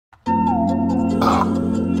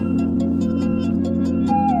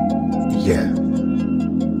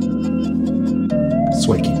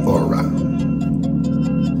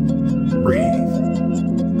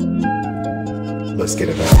Let's get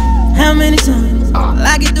it on. How many times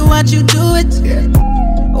I get to watch you do it? Yeah.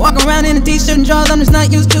 Walk around in a t-shirt and drawers, I'm just not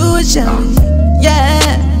used to it, shall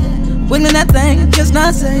yeah, wiggling that thing, just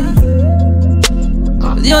not safe.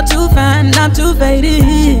 You're too fine, I'm too faded,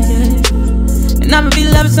 and I'ma be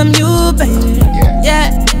loving some you, baby.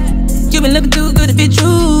 Yeah, you been looking too good to be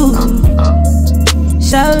true.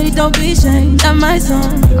 Shawty, don't be ashamed of my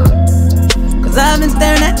song, cause I've been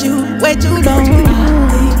staring at you way too long. We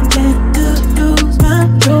can't lose my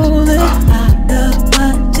control. I love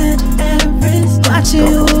watching every step. Watch you.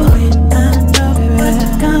 I know what's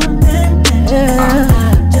coming next. I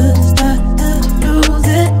just start to lose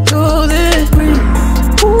it.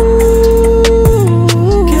 Ooh,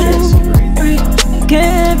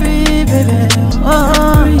 can't breathe, baby. Oh.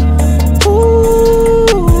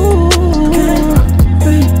 Ooh,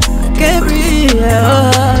 can't breathe. Oh,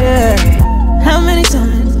 yeah. How many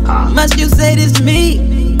times must you say this to me?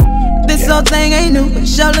 This whole thing ain't new, but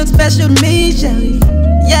sure looks special to me, Shelly.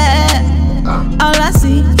 Yeah, all I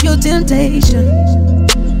see is your temptation,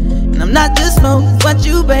 and I'm not just smoking what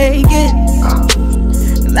you baking,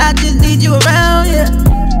 cause I just need you around here.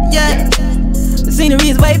 Yeah, the scenery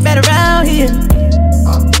is way better around here,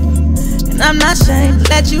 and I'm not ashamed to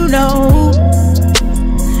let you know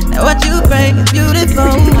that what you bring is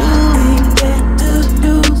beautiful.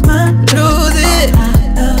 Lose it.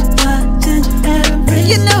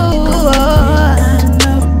 You know, I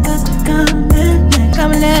know what's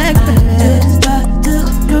coming next, baby. Start to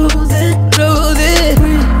lose it.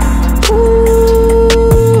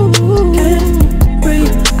 Ooh, can't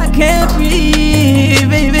breathe. I can't breathe,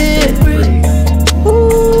 baby.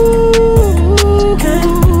 Ooh,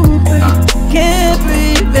 can't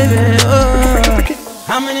breathe, baby. Oh.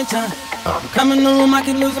 How many times you come in the room, I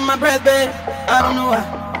keep losing my breath, babe. I don't know why.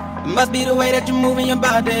 It must be the way that you're moving your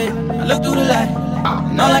body. I look through the light,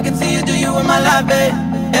 and all I can see is you in my life, babe.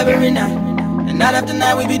 Every night, and night after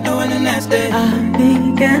night, we be doing the nasty. I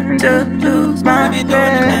begin to lose my breath. We be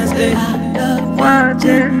doing the nasty. I love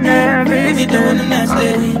watching every we be doing the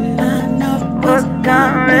nasty. I know what's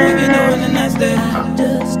coming. We be doing the nasty. I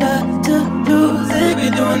just start to lose it. We be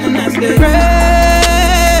doing the nasty.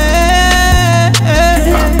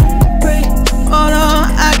 Hold on,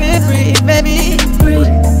 I can't breathe, baby.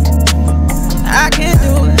 I can't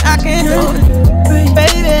do it,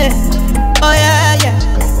 baby. Oh yeah, yeah.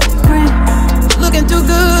 Looking too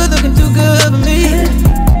good for me.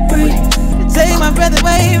 You take my breath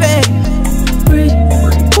away, baby.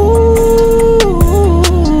 Ooh,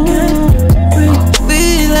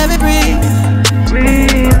 please let me breathe.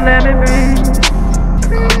 Please let me breathe.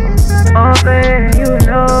 Oh baby, you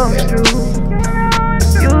know it's true.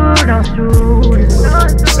 You know it's true.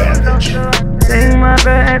 Savage. Take my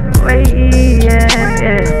breath away, yeah.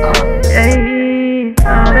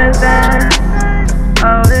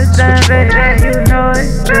 All this time, baby, you know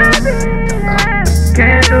it's true.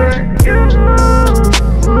 Can't do it, you.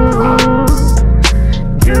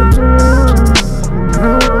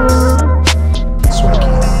 Swanky,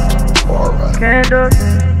 Pandora.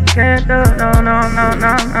 Can't do, no.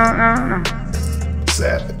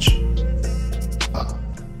 Savage.